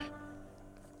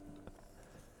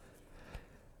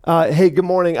Hey, good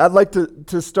morning. I'd like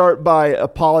to start by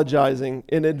apologizing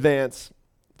in advance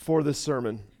for this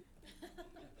sermon.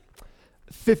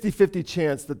 50-50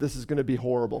 chance that this is going to be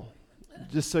horrible,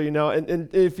 just so you know.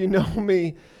 And if you know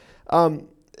me,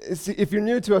 if you're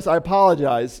new to us, I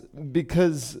apologize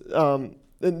because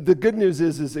and the good news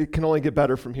is it can only get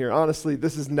better from here. Honestly,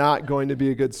 this is not going to be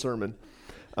a good sermon.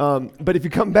 But if you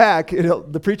come back,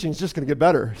 the preaching is just going to get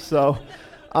better. So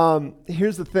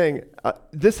here's the thing.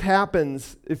 This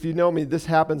happens, if you know me, this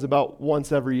happens about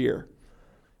once every year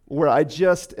where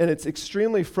and it's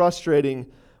extremely frustrating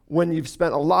when you've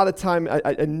spent a lot of time,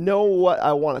 I know what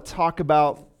I want to talk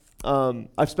about.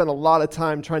 I've spent a lot of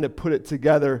time trying to put it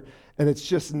together and it's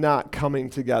just not coming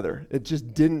together. It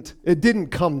didn't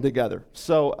come together.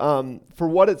 So for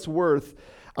what it's worth,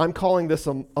 I'm calling this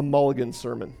a mulligan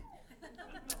sermon.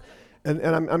 And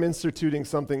I'm instituting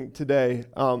something today.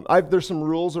 There's some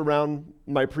rules around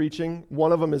my preaching.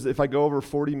 One of them is if I go over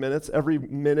 40 minutes, every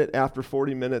minute after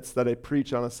 40 minutes that I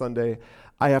preach on a Sunday,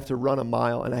 I have to run a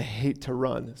mile, and I hate to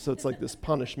run. So it's like this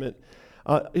punishment.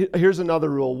 Here's another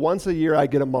rule. Once a year, I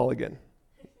get a mulligan.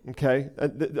 Okay?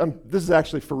 This is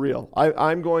actually for real.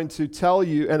 I'm going to tell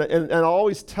you, and I'll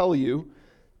always tell you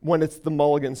when it's the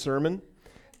mulligan sermon,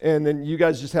 and then you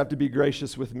guys just have to be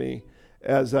gracious with me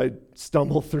as I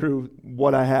stumble through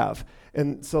what I have.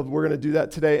 And so we're going to do that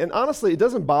today. And honestly, it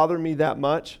doesn't bother me that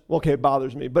much. Well, okay, it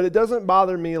bothers me, but it doesn't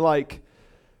bother me like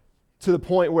to the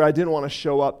point where I didn't want to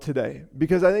show up today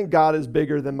because I think God is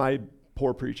bigger than my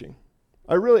poor preaching.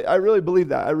 I really believe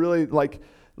that. I really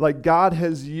like God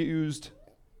has used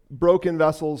broken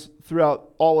vessels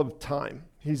throughout all of time.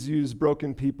 He's used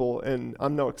broken people, and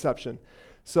I'm no exception.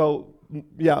 So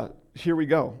yeah, here we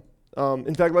go.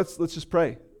 In fact, let's just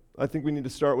pray. I think we need to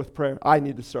start with prayer. I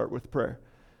need to start with prayer.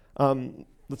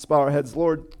 Let's bow our heads.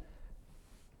 Lord,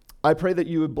 I pray that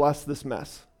you would bless this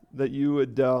mess, that you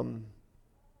would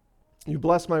you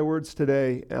bless my words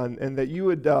today, and that you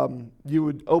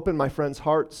would open my friends'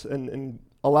 hearts and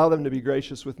allow them to be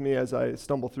gracious with me as I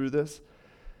stumble through this.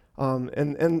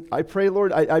 And I pray,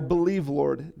 Lord, I believe,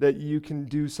 Lord, that you can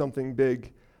do something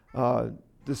big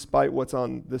despite what's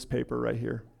on this paper right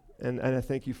here. And I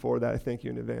thank you for that. I thank you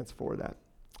in advance for that.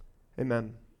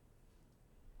 Amen.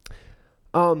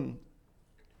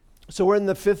 So we're in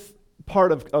the fifth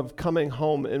part of coming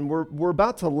home, and we're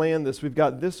about to land this. We've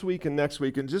got this week and next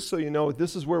week, and just so you know,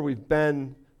 this is where we've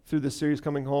been through the series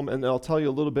Coming Home, and I'll tell you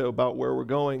a little bit about where we're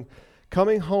going.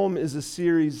 Coming Home is a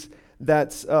series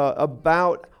that's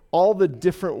about all the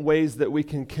different ways that we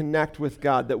can connect with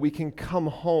God, that we can come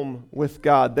home with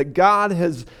God, that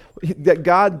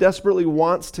God desperately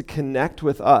wants to connect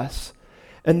with us.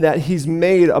 And that he's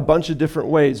made a bunch of different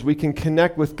ways. We can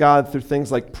connect with God through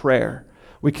things like prayer.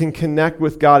 We can connect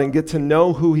with God and get to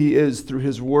know who he is through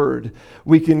his word.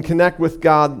 We can connect with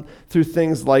God through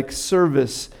things like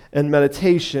service and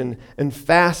meditation and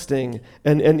fasting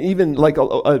and even like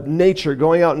nature,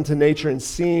 going out into nature and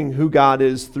seeing who God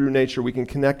is through nature. We can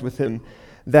connect with him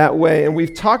that way. And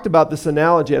we've talked about this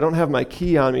analogy. I don't have my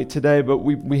key on me today, but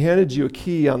we handed you a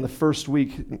key on the first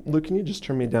week. Luke, can you just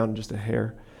turn me down just a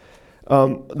hair?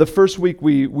 The first week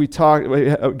we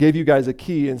gave you guys a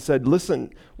key and said,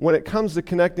 listen, when it comes to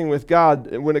connecting with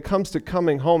God, when it comes to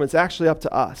coming home, it's actually up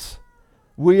to us.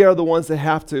 We are the ones that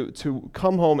have to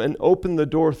come home and open the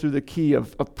door through the key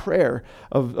of prayer,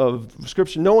 of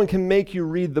Scripture. No one can make you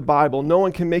read the Bible. No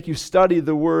one can make you study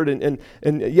the Word. And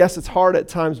yes, it's hard at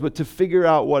times, but to figure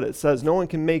out what it says, no one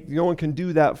can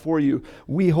do that for you.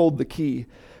 We hold the key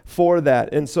for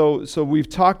that. And so we've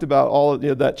talked about all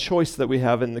of that choice that we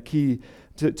have in the key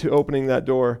to opening that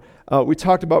door. We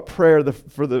talked about prayer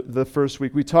for the first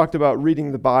week. We talked about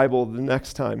reading the Bible the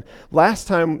next time. Last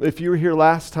time, if you were here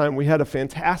last time, we had a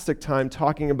fantastic time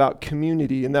talking about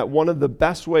community, and that one of the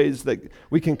best ways that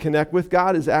we can connect with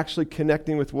God is actually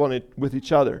connecting with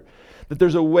each other. That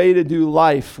there's a way to do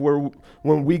life where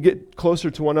when we get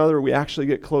closer to one another, we actually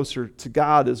get closer to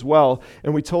God as well.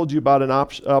 And we told you about an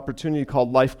opportunity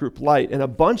called Life Group Light. And a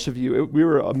bunch of you, we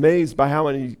were amazed by how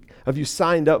many of you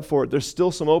signed up for it. There's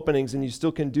still some openings and you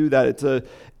still can do that. It's a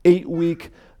 8-week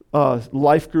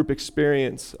life group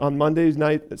experience on Monday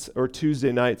nights or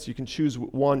Tuesday nights. You can choose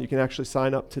one. You can actually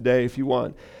sign up today if you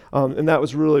want. And that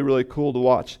was really, really cool to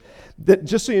watch.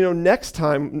 Just so you know, next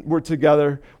time we're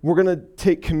together, we're going to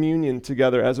take communion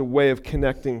together as a way of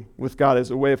connecting with God,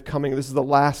 as a way of coming. This is the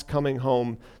last coming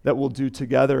home that we'll do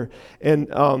together. And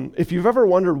if you've ever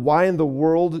wondered why in the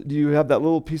world do you have that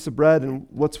little piece of bread and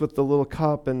what's with the little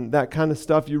cup and that kind of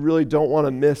stuff, you really don't want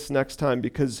to miss next time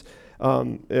because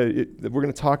we're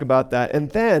going to talk about that. And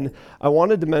then I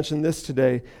wanted to mention this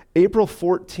today, April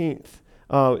 14th.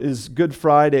 is Good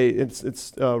Friday.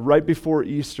 It's right before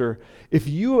Easter. If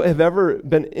you have ever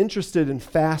been interested in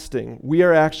fasting, we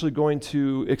are actually going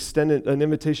to extend an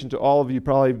invitation to all of you,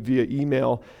 probably via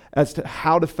email, as to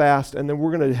how to fast, and then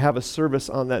we're going to have a service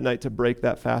on that night to break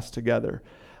that fast together.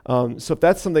 So if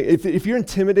that's something, if you're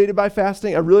intimidated by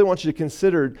fasting, I really want you to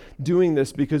consider doing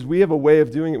this, because we have a way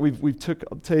of doing it. We've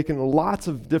taken lots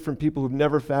of different people who've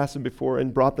never fasted before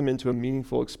and brought them into a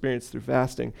meaningful experience through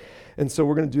fasting. And so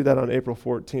we're going to do that on April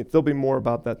 14th. There'll be more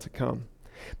about that to come.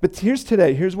 But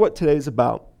here's what today's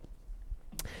about.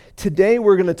 Today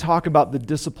we're going to talk about the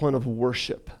discipline of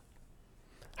worship,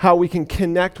 how we can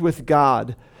connect with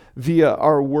God via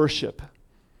our worship.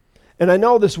 And I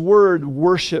know this word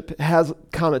worship has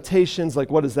connotations, like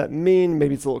what does that mean?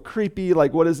 Maybe it's a little creepy,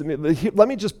 like what does it mean?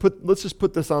 Let's just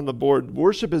put this on the board.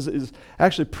 Worship is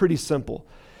actually pretty simple.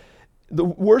 The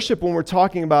worship, when we're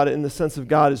talking about it in the sense of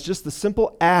God, is just the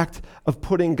simple act of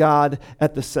putting God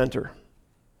at the center.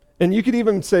 And you could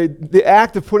even say the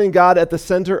act of putting God at the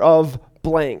center of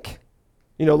blank.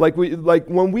 You know, like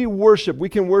when we worship, we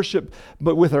can worship,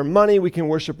 but with our money, we can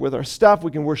worship with our stuff, we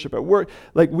can worship at work.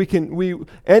 Like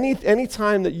any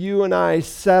time that you and I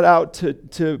set out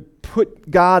to put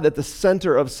God at the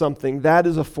center of something, that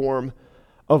is a form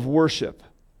of worship.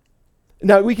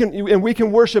 Now we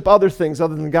can worship other things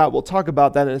other than God. We'll talk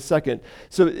about that in a second.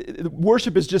 So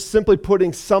worship is just simply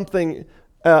putting something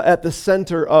at the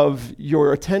center of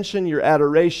your attention, your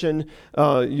adoration,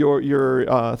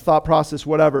 your thought process,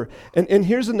 whatever. And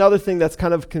here's another thing that's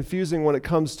kind of confusing when it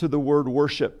comes to the word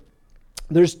worship.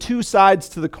 There's two sides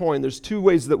to the coin. There's two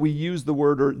ways that we use the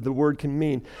word, or the word can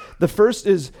mean. The first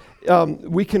is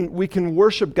we can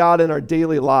worship God in our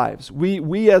daily lives.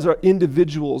 We as our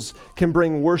individuals can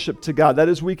bring worship to God. That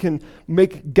is, we can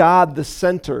make God the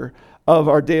center of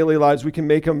our daily lives. We can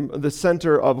make him the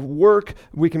center of work.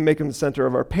 We can make him the center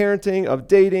of our parenting, of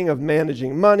dating, of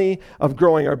managing money, of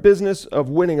growing our business, of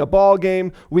winning a ball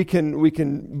game. We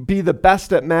can be the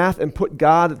best at math and put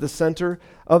God at the center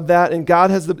of that. And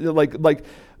God has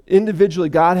individually,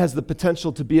 God has the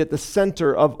potential to be at the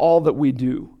center of all that we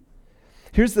do.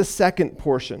 Here's the second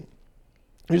portion.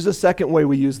 Here's the second way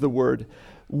we use the word.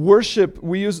 Worship,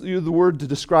 we use the word to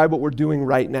describe what we're doing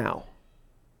right now.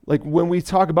 Like when we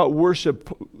talk about worship,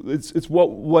 it's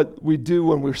what we do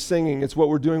when we're singing. It's what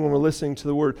we're doing when we're listening to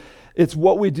the word. It's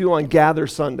what we do on Gather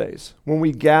Sundays, when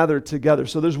we gather together.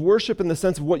 So there's worship in the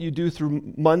sense of what you do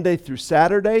through Monday through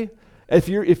Saturday. If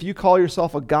you call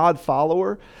yourself a God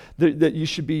follower, that you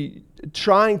should be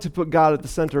trying to put God at the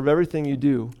center of everything you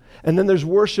do. And then there's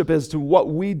worship as to what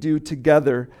we do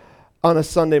together on a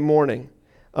Sunday morning.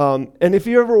 And if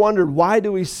you ever wondered, why do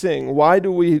we sing?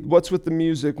 What's with the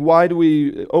music? Why do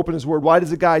we open his word? Why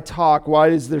does a guy talk? Why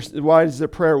is there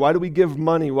prayer? Why do we give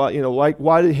money? Why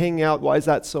do we hang out? Why is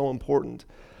that so important?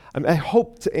 I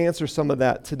hope to answer some of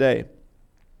that today,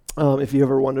 if you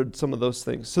ever wondered some of those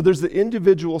things. So there's the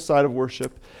individual side of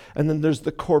worship, and then there's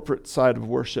the corporate side of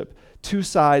worship. Two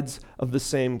sides of the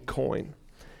same coin.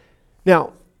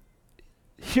 Now,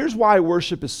 here's why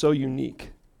worship is so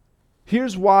unique.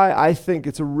 Here's why I think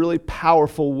it's a really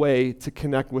powerful way to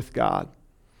connect with God.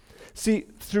 See,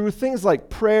 through things like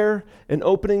prayer and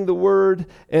opening the word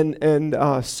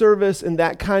and service and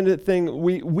that kind of thing,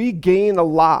 we gain a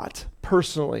lot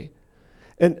personally.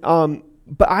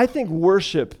 But I think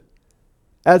worship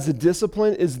as a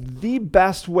discipline is the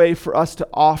best way for us to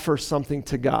offer something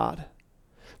to God.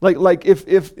 Like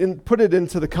if put it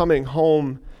into the coming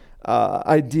home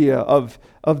idea of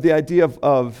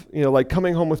like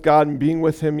coming home with God and being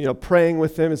with him, praying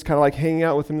with him. It's kind of like hanging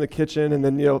out with him in the kitchen, and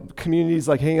then, communities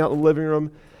like hanging out in the living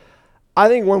room. I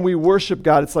think when we worship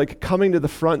God, it's like coming to the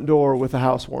front door with a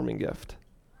housewarming gift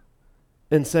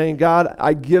and saying, God,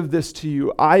 I give this to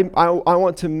you. I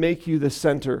want to make you the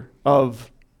center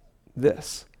of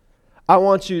this. I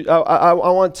want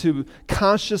to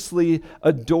consciously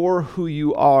adore who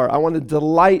you are. I want to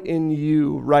delight in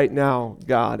you right now,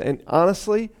 God. And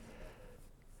honestly,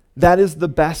 that is the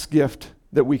best gift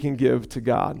that we can give to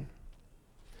God. Have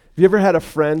you ever had a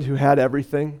friend who had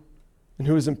everything and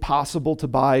who was impossible to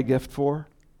buy a gift for?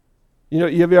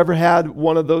 Have you ever had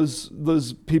one of those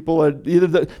people,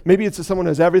 maybe it's someone who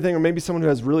has everything, or maybe someone who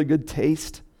has really good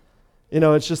taste?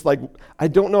 It's just like, I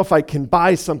don't know if I can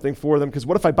buy something for them, because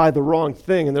what if I buy the wrong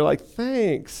thing? And they're like,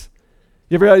 thanks.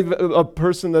 You ever had a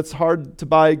person that's hard to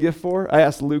buy a gift for? I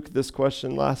asked Luke this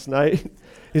question last night.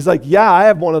 He's like, yeah, I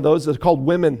have one of those. They're called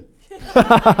women.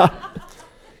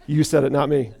 You said it, not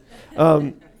me.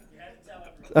 I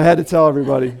had to tell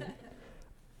everybody.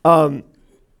 What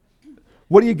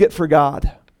do you get for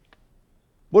God?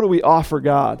 What do we offer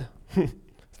God?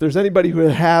 there's anybody who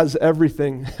has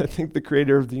everything, I think the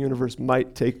creator of the universe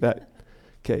might take that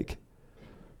cake.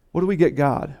 What do we get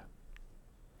God?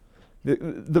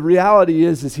 The reality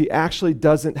is he actually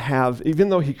doesn't have, even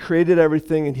though he created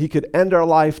everything and he could end our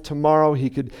life tomorrow,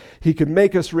 he could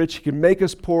make us rich, he could make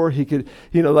us poor, he could,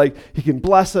 he can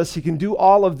bless us, he can do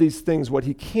all of these things. What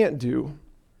he can't do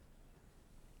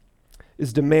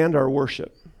is demand our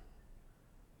worship.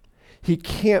 He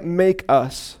can't make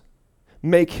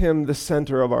him the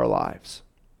center of our lives.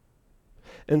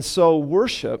 And so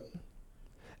worship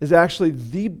is actually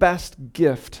the best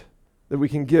gift that we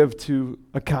can give to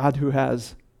a God who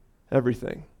has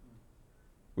everything.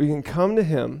 We can come to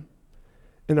him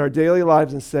in our daily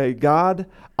lives and say, God,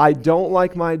 I don't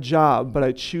like my job, but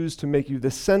I choose to make you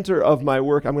the center of my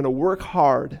work. I'm going to work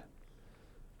hard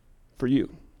for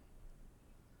you.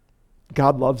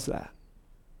 God loves that.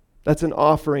 That's an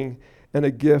offering and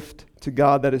a gift to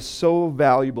God that is so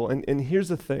valuable. And here's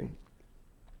the thing.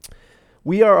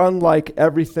 We are unlike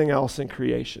everything else in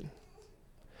creation.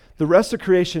 The rest of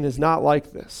creation is not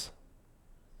like this.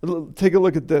 Take a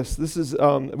look at this. This is,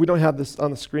 we don't have this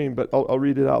on the screen, but I'll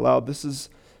read it out loud. This is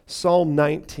Psalm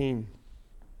 19.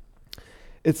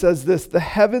 It says this, the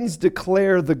heavens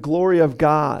declare the glory of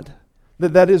God.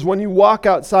 That is, when you walk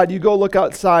outside, you go look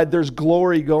outside, there's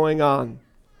glory going on.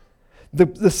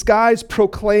 The skies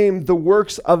proclaim the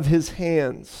works of his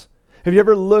hands. Have you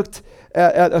ever looked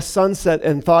at a sunset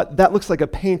and thought, that looks like a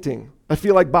painting? I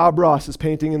feel like Bob Ross is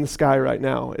painting in the sky right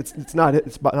now. It's not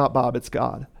Bob, it's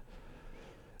God.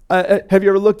 Have you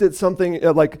ever looked at something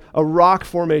like a rock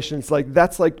formation? It's like,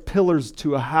 that's like pillars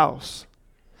to a house.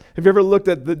 Have you ever looked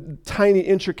at the tiny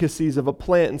intricacies of a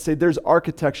plant and say, there's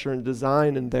architecture and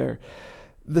design in there?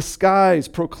 The skies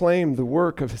proclaim the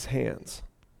work of his hands.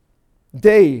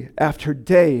 Day after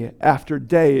day after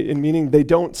day, meaning they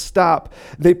don't stop.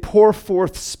 They pour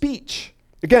forth speech.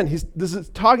 Again, this is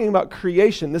talking about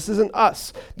creation. This isn't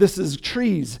us. This is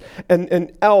trees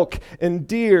and elk and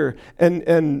deer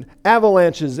and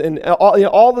avalanches and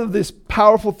all of these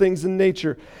powerful things in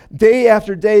nature. Day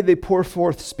after day, they pour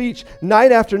forth speech.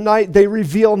 Night after night, they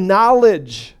reveal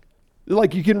knowledge.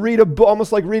 Like you can read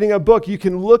almost like reading a book. You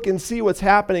can look and see what's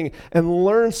happening and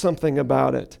learn something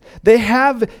about it. They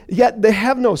have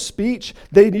no speech.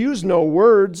 They use no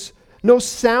words. No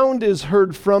sound is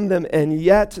heard from them, and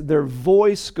yet their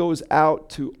voice goes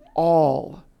out to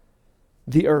all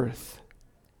the earth.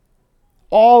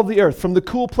 All the earth, from the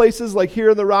cool places like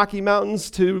here in the Rocky Mountains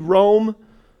to Rome,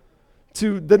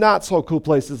 to the not so cool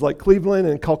places like Cleveland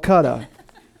and Calcutta.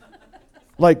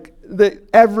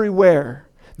 Everywhere.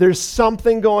 There's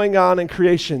something going on in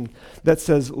creation that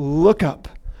says, look up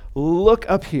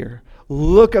here,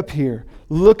 look up here,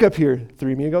 look up here.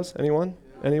 Three amigos? Anyone?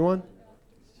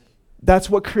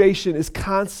 That's what creation is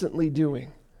constantly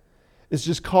doing. It's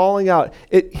just calling out.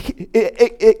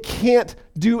 It can't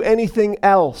do anything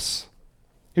else.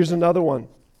 Here's another one.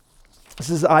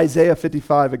 This is Isaiah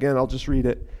 55. Again, I'll just read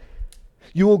it.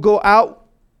 You will go out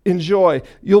in joy.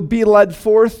 You'll be led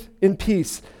forth in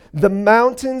peace. The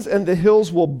mountains and the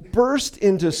hills will burst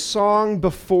into song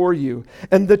before you,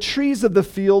 and the trees of the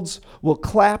fields will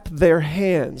clap their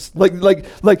hands.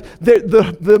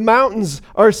 The mountains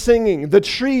are singing, the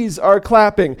trees are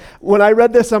clapping. When I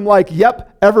read this, I'm like,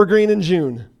 yep, evergreen in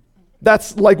June.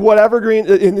 That's like what evergreen,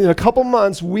 in a couple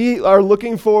months, we are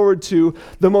looking forward to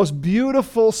the most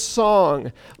beautiful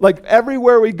song. Like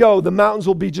everywhere we go, the mountains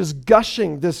will be just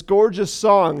gushing this gorgeous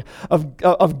song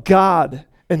of God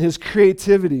and his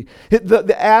creativity.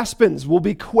 The aspens will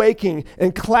be quaking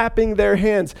and clapping their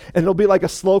hands, and it'll be like a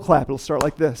slow clap. It'll start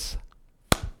like this.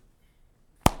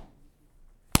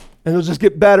 And it'll just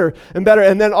get better and better.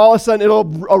 And then all of a sudden,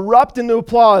 it'll erupt into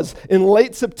applause in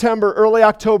late September, early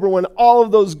October, when all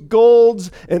of those golds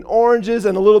and oranges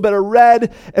and a little bit of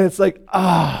red, and it's like,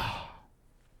 God.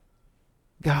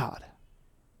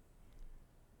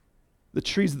 The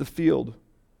trees of the field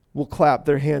will clap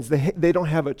their hands. They don't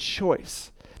have a choice.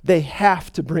 They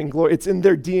have to bring glory. It's in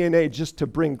their DNA just to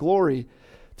bring glory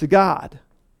to God.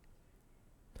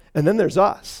 And then there's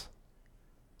us.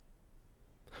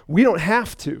 We don't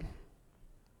have to.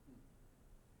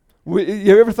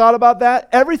 You ever thought about that?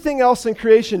 Everything else in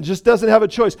creation just doesn't have a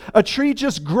choice. A tree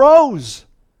just grows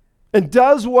and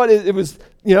does what it was,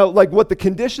 like what the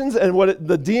conditions and what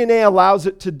the DNA allows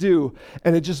it to do.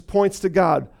 And it just points to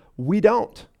God. We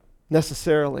don't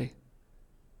necessarily.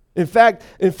 In fact,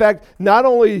 not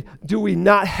only do we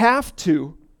not have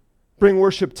to bring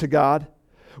worship to God,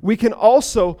 we can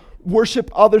also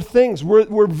worship other things.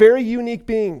 We're very unique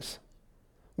beings.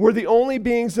 We're the only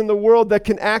beings in the world that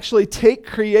can actually take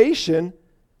creation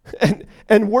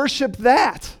and worship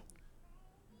that.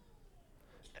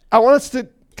 I want us to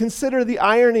consider the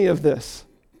irony of this,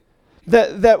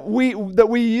 that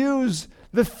we use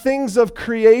the things of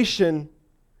creation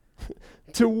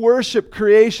to worship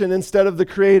creation instead of the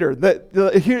Creator.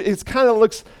 Here it kind of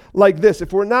looks like this.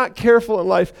 If we're not careful in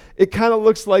life, it kind of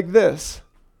looks like this.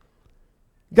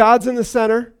 God's in the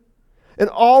center, and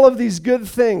all of these good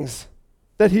things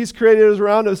that He's created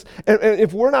around us, and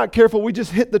if we're not careful, we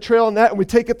just hit the trail on that and we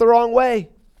take it the wrong way.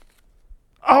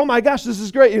 Oh my gosh, this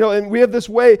is great. And we have this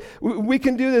way, we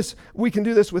can do this. We can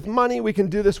do this with money. We can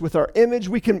do this with our image.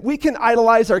 We can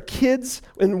idolize our kids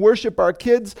and worship our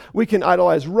kids. We can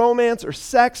idolize romance or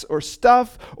sex or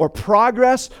stuff or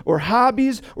progress or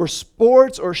hobbies or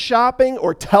sports or shopping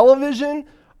or television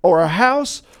or a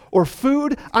house or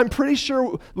food. I'm pretty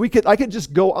sure I could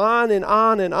just go on and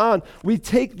on and on. We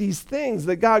take these things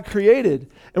that God created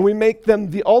and we make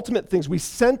them the ultimate things. We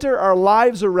center our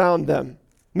lives around them.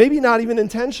 Maybe not even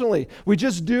intentionally. We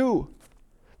just do.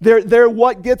 They're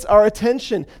what gets our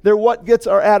attention. They're what gets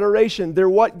our adoration. They're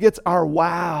what gets our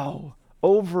wow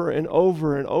over and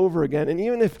over and over again. And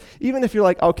even if you're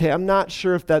like, okay, I'm not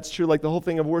sure if that's true, like the whole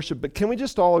thing of worship, but can we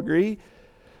just all agree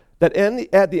that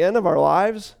at the end of our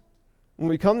lives, when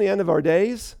we come to the end of our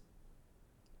days,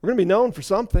 we're going to be known for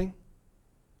something.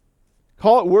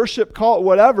 Call it worship, call it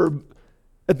whatever.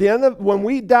 At the end of when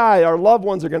we die, our loved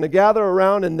ones are going to gather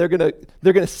around and they're going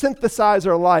to synthesize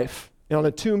our life on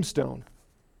a tombstone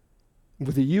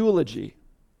with a eulogy.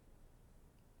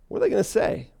 What are they going to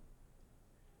say?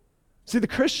 See, the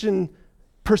Christian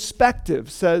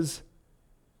perspective says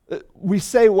we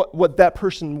say what that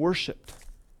person worshiped,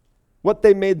 what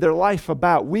they made their life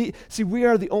about. We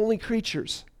are the only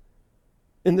creatures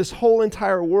in this whole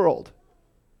entire world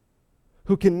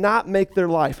who cannot make their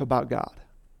life about God.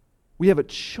 We have a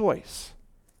choice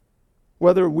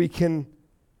whether we can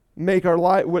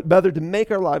whether to make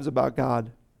our lives about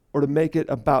God or to make it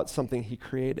about something He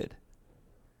created.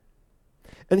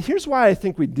 And here's why I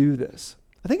think we do this.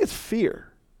 I think it's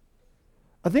fear.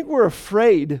 I think we're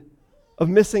afraid of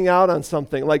missing out on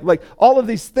something like all of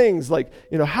these things, like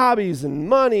hobbies and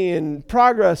money and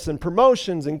progress and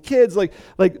promotions and kids. Like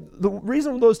the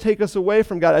reason those take us away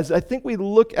from God is I think we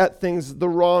look at things the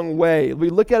wrong way. We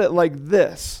look at it like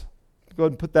this. Go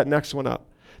ahead and put that next one up.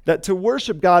 That to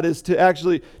worship God is to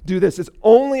actually do this. It's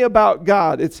only about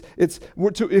God. If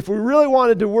we really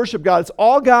wanted to worship God, it's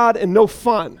all God and no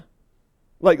fun.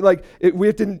 We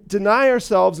have to deny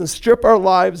ourselves and strip our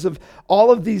lives of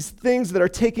all of these things that are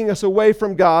taking us away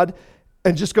from God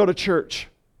and just go to church.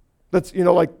 That's if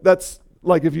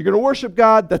you're going to worship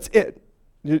God, that's it.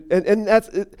 And that's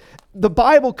it. The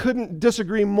Bible couldn't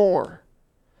disagree more.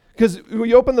 Because when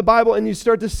you open the Bible and you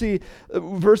start to see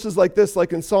verses like this,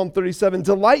 like in Psalm 37,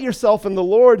 delight yourself in the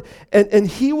Lord and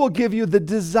He will give you the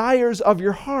desires of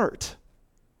your heart.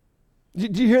 Do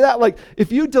you hear that? Like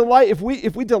if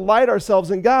we delight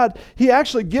ourselves in God, He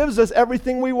actually gives us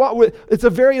everything we want. It's a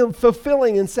very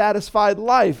fulfilling and satisfied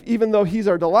life, even though He's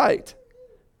our delight.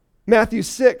 Matthew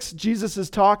 6, Jesus is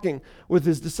talking with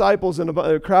His disciples and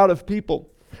a crowd of people.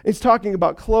 He's talking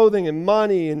about clothing and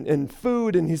money and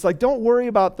food, and He's like, don't worry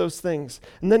about those things.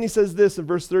 And then He says this in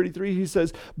verse 33, He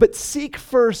says, but seek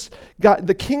first God,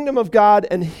 the kingdom of God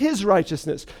and His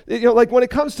righteousness. Like when it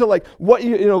comes to like what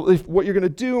you're going to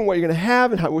do and what you're going to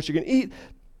have and what you're going to eat,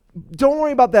 don't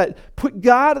worry about that. Put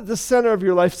God at the center of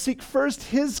your life. Seek first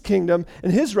His kingdom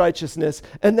and His righteousness.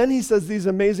 And then He says these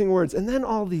amazing words, and then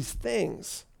all these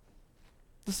things,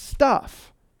 the stuff,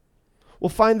 will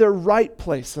find their right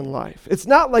place in life. It's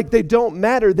not like they don't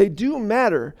matter. They do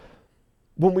matter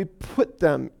when we put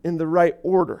them in the right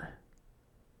order,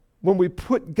 when we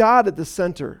put God at the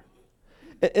center.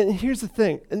 And here's the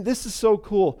thing, and this is so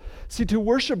cool. See, to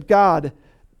worship God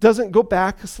doesn't go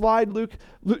back a slide, Luke.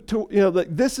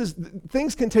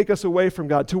 Things can take us away from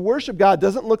God. To worship God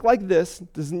doesn't look like this,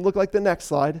 doesn't look like the next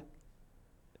slide.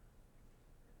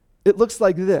 It looks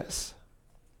like this.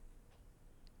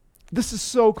 This is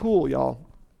so cool, y'all.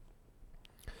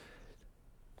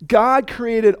 God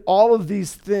created all of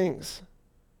these things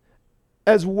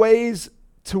as ways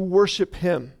to worship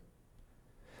Him.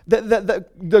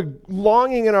 The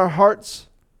longing in our hearts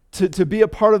to be a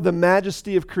part of the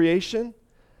majesty of creation,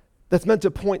 that's meant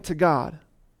to point to God.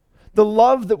 The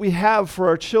love that we have for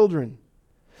our children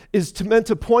is meant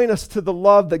to point us to the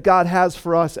love that God has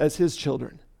for us as His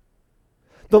children.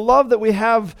 The love that we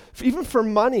have even for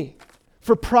money,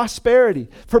 for prosperity,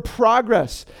 for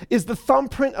progress, is the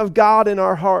thumbprint of God in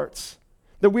our hearts,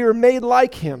 that we are made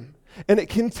like Him, and it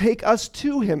can take us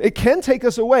to Him. It can take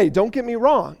us away, don't get me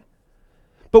wrong,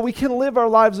 but we can live our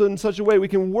lives in such a way, we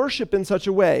can worship in such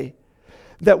a way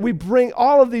that we bring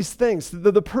all of these things.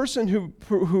 The person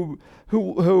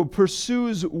who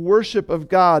pursues worship of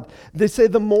God, they say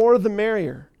the more the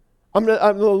merrier. I'm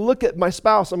gonna look at my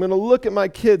spouse. I'm going to look at my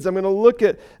kids. I'm going to look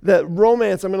at that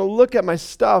romance. I'm going to look at my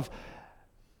stuff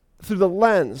through the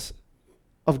lens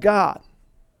of God.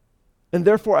 And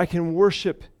therefore, I can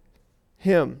worship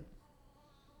Him.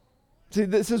 See,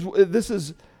 this is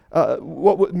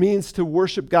what it means to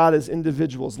worship God as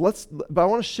individuals. But I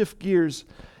want to shift gears,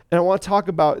 and I want to talk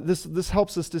about this. This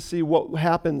helps us to see what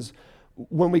happens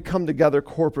when we come together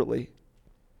corporately.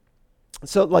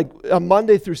 So, like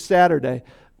Monday through Saturday,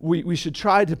 we should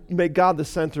try to make God the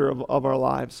center of our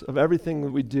lives, of everything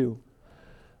that we do.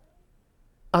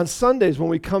 On Sundays, when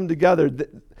we come together,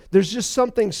 there's just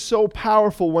something so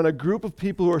powerful when a group of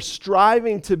people who are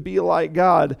striving to be like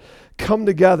God come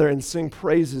together and sing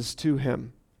praises to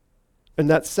Him. And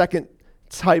that second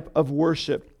type of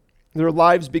worship, their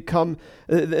lives become,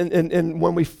 and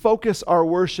when we focus our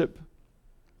worship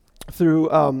through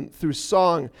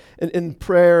song and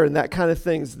prayer and that kind of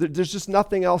things, there's just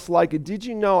nothing else like it. Did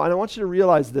you know, and I want you to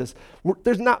realize this,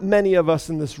 there's not many of us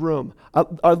in this room.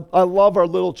 I love our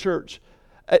little church.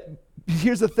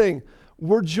 Here's the thing.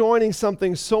 We're joining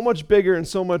something so much bigger and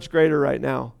so much greater right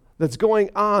now that's going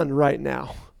on right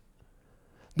now.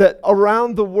 That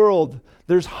around the world,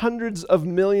 there's hundreds of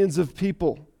millions of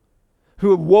people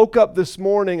who woke up this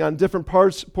morning on different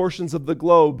portions of the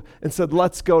globe and said,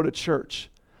 let's go to church.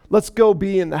 Let's go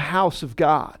be in the house of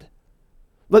God.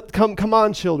 Come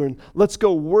on, children. Let's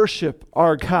go worship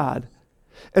our God.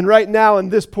 And right now in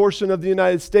this portion of the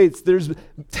United States, there's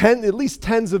at least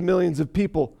tens of millions of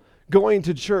people going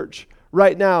to church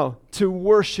right now to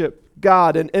worship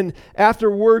God. And after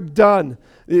we're done,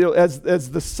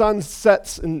 as the sun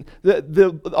sets in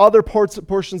the other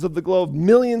portions of the globe,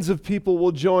 millions of people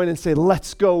will join and say,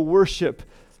 let's go worship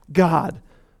God.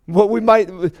 What we might,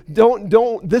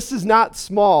 this is not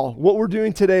small. What we're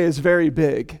doing today is very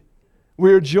big.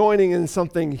 We're joining in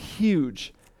something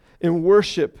huge in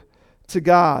worship to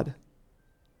God.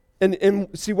 And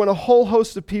see, when a whole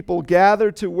host of people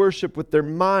gather to worship with their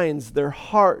minds, their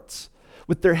hearts,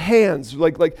 with their hands,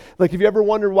 like if you ever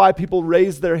wondered why people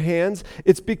raise their hands,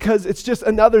 it's because it's just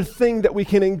another thing that we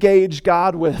can engage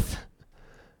God with.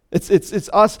 It's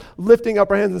us lifting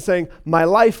up our hands and saying, my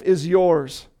life is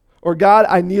yours. Or God,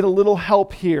 I need a little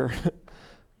help here.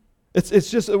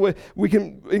 It's just a way we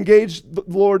can engage the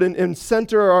Lord and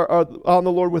center on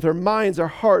the Lord with our minds, our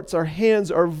hearts, our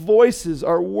hands, our voices,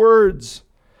 our words,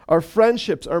 our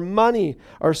friendships, our money,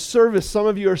 our service. Some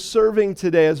of you are serving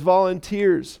today as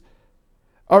volunteers.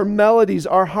 Our melodies,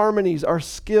 our harmonies, our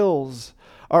skills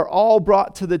are all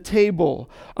brought to the table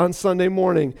on Sunday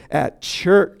morning at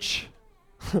church.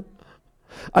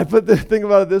 I put the thing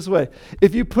about it this way.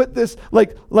 If you put this,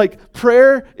 like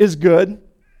prayer is good,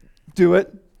 do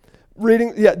it.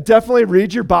 Reading, definitely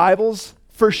read your Bibles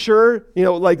for sure.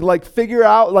 Like figure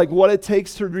out like what it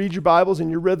takes to read your Bibles and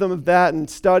your rhythm of that and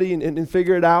study and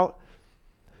figure it out.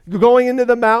 Going into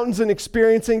the mountains and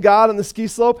experiencing God on the ski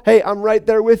slope, hey, I'm right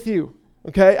there with you.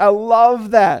 Okay, I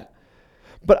love that.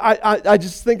 But I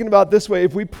just thinking about it this way,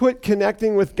 if we put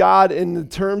connecting with God in the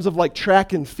terms of like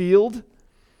track and field,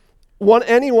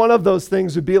 any one of those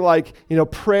things would be like,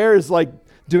 prayer is like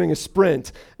doing a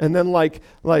sprint, and then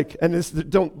and this,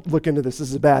 don't look into this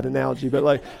is a bad analogy, but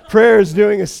like prayer is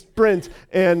doing a sprint,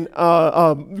 and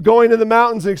going to the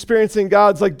mountains and experiencing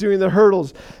God's like doing the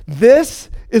hurdles. This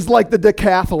is like the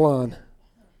decathlon.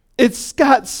 It's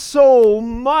got so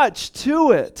much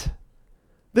to it.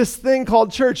 This thing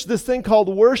called church, this thing called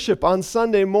worship on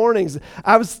Sunday mornings.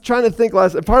 I was trying to think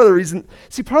part of the reason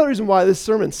why this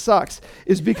sermon sucks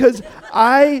is because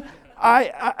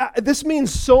this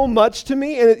means so much to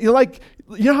me. And you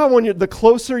know how when the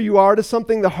closer you are to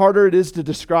something, the harder it is to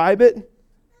describe it?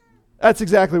 That's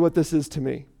exactly what this is to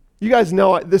me. You guys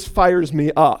know this fires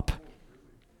me up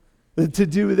to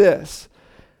do this.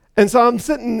 And so I'm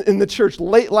sitting in the church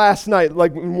late last night,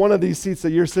 like in one of these seats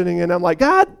that you're sitting in. I'm like,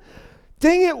 God,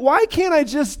 dang it, why can't I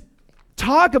just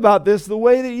talk about this the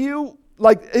way that you,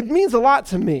 it means a lot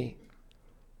to me.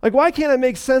 Like, why can't I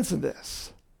make sense of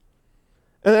this?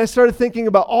 And I started thinking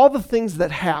about all the things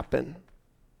that happen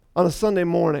on a Sunday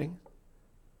morning.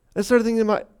 I started thinking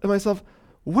to myself,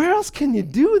 where else can you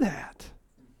do that?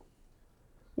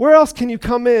 Where else can you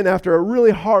come in after a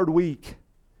really hard week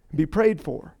and be prayed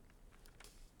for?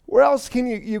 Where else can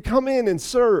you come in and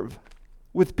serve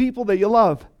with people that you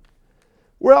love?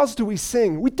 Where else do we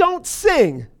sing? We don't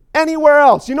sing anywhere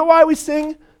else. You know why we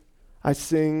sing? I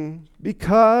sing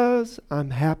because I'm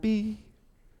happy.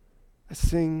 I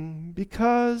sing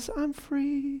because I'm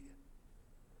free.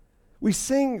 We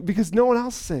sing because no one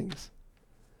else sings.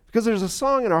 Because there's a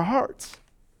song in our hearts.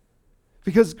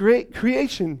 Because great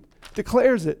creation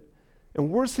declares it. And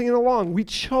we're singing along. We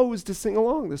chose to sing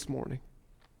along this morning.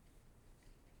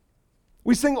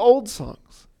 We sing old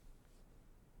songs.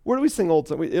 Where do we sing old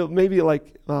songs? Where do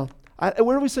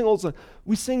we sing old songs?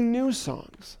 We sing new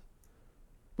songs.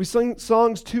 We sing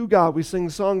songs to God. We sing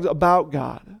songs about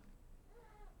God.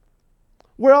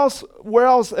 Where else?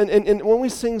 And when we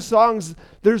sing songs,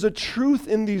 there's a truth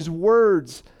in these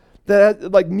words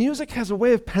that, like, music has a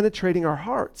way of penetrating our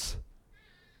hearts.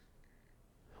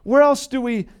 Where else do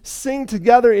we sing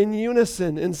together in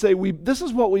unison and say, this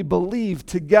is what we believe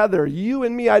together? You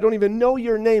and me, I don't even know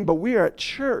your name, but we are at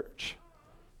church.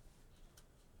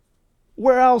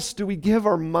 Where else do we give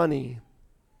our money?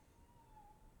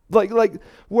 Like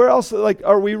where else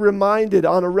are we reminded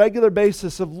on a regular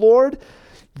basis of, Lord,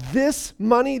 this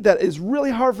money that is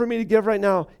really hard for me to give right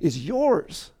now is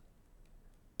yours.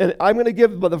 And I'm going to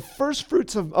give the first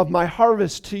fruits of my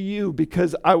harvest to you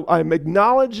because I'm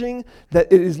acknowledging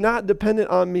that it is not dependent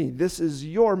on me. This is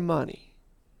your money.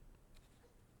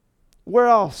 Where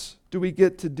else do we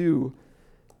get to do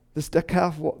this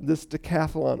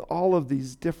decathlon, all of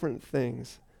these different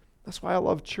things? That's why I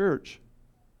love church.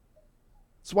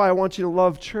 That's why I want you to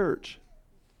love church.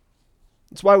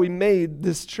 That's why we made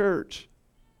this church.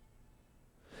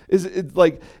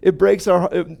 It breaks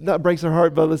not breaks our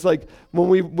heart, but it's like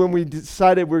when we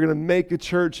decided we're going to make a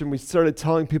church and we started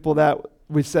telling people that,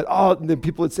 we said, and then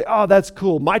people would say, that's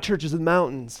cool. My church is in the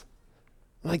mountains.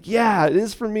 I'm like, yeah, it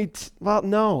is for me. Well,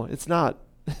 no, it's not.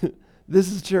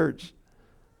 This is church.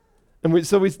 And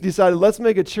so we decided, let's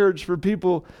make a church for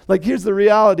people. Like, here's the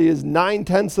reality is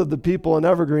 9/10 of the people in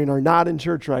Evergreen are not in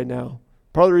church right now.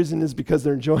 Part of the reason is because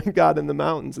they're enjoying God in the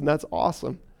mountains, and that's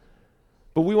awesome.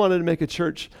 But we wanted to make a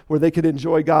church where they could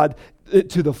enjoy God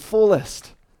to the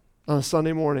fullest on a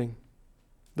Sunday morning.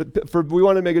 We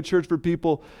want to make a church for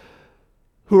people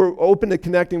who are open to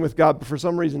connecting with God, but for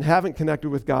some reason haven't connected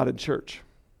with God in church.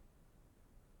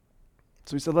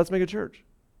 So we said, let's make a church.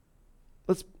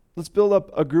 Let's build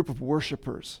up a group of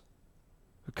worshipers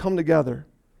who come together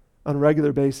on a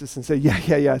regular basis and say,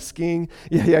 yeah, skiing,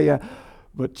 yeah,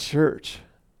 but church.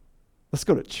 Let's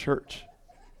go to church.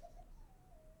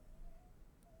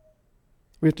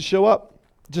 We have to show up.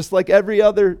 Just like every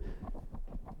other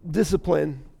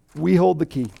discipline, we hold the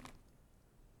key.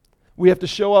 We have to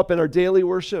show up in our daily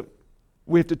worship.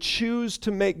 We have to choose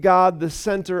to make God the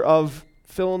center of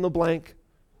fill in the blank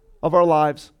of our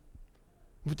lives.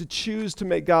 We have to choose to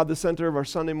make God the center of our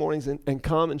Sunday mornings and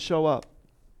come and show up.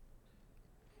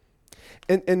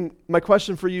 And my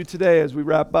question for you today as we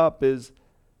wrap up is,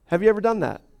 have you ever done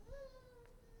that?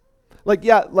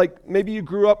 Like maybe you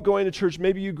grew up going to church,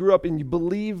 maybe you grew up and you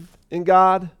believe in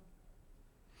God,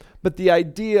 but the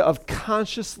idea of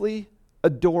consciously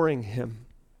adoring Him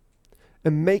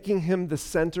and making Him the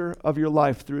center of your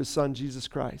life through His Son, Jesus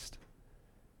Christ.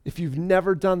 If you've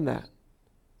never done that,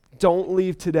 don't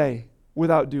leave today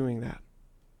without doing that.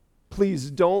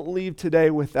 Please don't leave today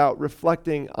without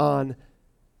reflecting on,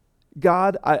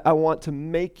 God, I want to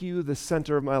make you the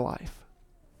center of my life.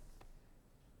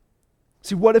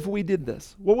 See, what if we did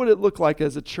this? What would it look like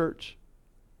as a church?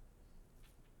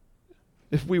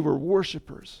 If we were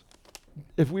worshipers,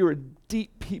 if we were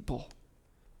deep people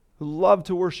who love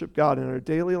to worship God in our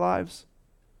daily lives,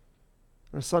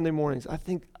 on our Sunday mornings, I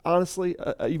think, honestly,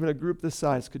 even a group this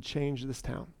size could change this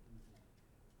town.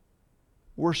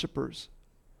 Worshipers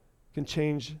can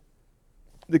change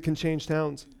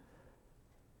towns.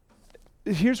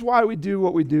 Here's why we do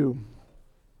what we do.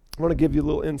 I want to give you a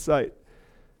little insight.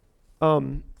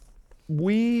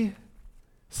 We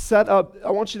set up, I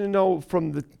want you to know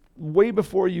from the way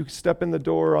before you step in the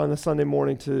door on a Sunday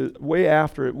morning to way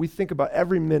after it, we think about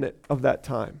every minute of that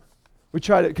time. We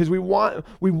try to, because we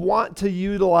want to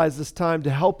utilize this time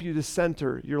to help you to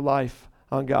center your life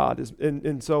on God.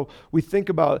 And so we think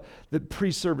about the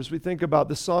pre-service, we think about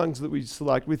the songs that we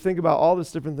select, we think about all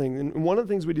this different things. And one of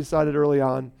the things we decided early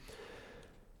on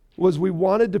was we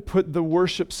wanted to put the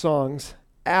worship songs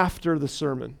after the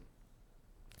sermon.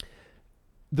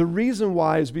 The reason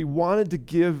why is we wanted to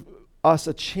give us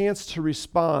a chance to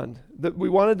respond, that we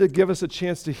wanted to give us a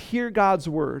chance to hear God's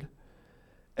word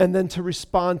and then to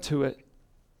respond to it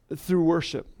through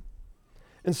worship.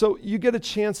 And so you get a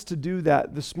chance to do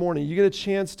that this morning. You get a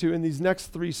chance to, in these next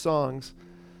 3 songs,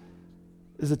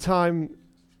 is a time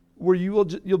where you'll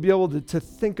be able to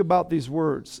think about these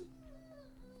words.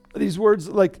 These words,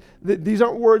 these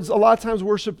aren't words, a lot of times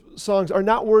worship songs are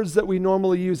not words that we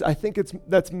normally use. I think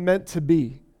that's meant to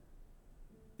be.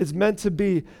 It's meant to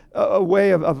be a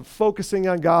way of focusing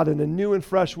on God in a new and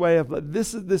fresh way of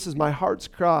this is my heart's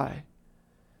cry.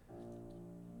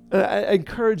 And I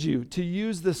encourage you to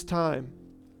use this time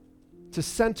to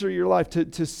center your life,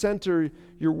 to center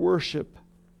your worship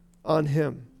on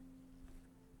Him.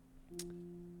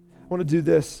 I want to do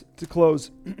this to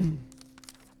close.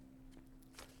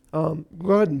 Go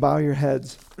ahead and bow your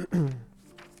heads.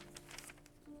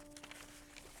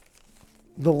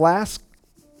 The last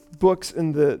books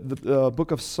in the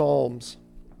book of Psalms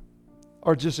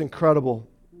are just incredible.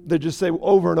 They just say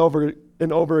over and over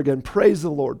and over again, praise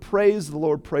the Lord, praise the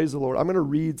Lord, praise the Lord. I'm going to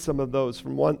read some of those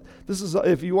from one. This is,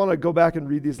 if you want to go back and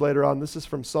read these later on, this is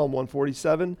from Psalm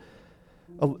 147,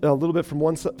 a little bit from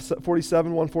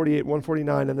 147, 148,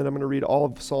 149, and then I'm going to read all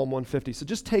of Psalm 150. So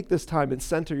just take this time and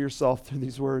center yourself through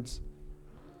these words.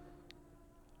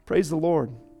 Praise the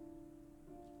Lord.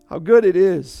 How good it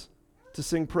is to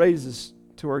sing praises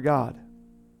to our God.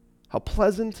 How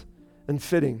pleasant and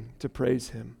fitting to praise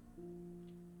Him.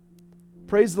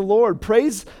 Praise the Lord.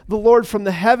 Praise the Lord from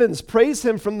the heavens. Praise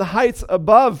Him from the heights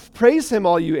above. Praise Him,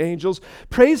 all you angels.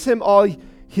 Praise Him, all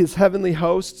His heavenly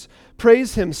hosts.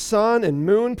 Praise Him, sun and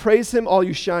moon. Praise Him, all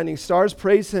you shining stars.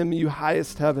 Praise Him, you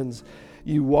highest heavens,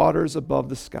 you waters above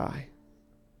the sky.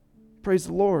 Praise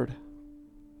the Lord.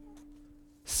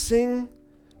 Sing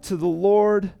to the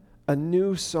Lord a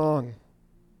new song,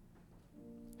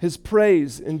 His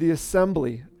praise in the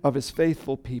assembly of His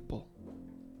faithful people.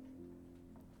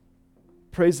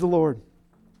 Praise the Lord.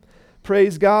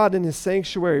 Praise God in His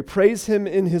sanctuary. Praise Him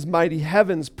in His mighty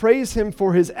heavens. Praise Him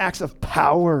for His acts of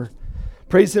power.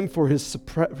 Praise Him for His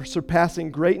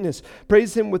surpassing greatness.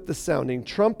 Praise Him with the sounding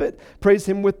trumpet. Praise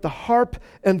Him with the harp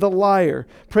and the lyre.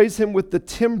 Praise Him with the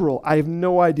timbrel. I have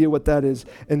no idea what that is.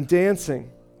 And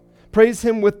dancing. Praise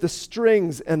Him with the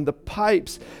strings and the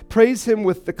pipes. Praise Him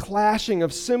with the clashing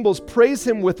of cymbals. Praise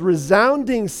Him with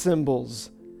resounding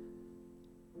cymbals.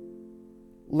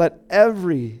 Let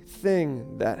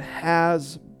everything that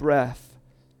has breath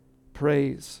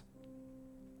praise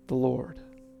the Lord.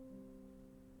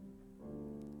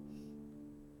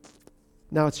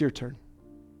 Now it's your turn.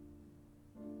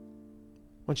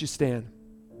 Why don't you stand?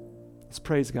 Let's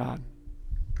praise God.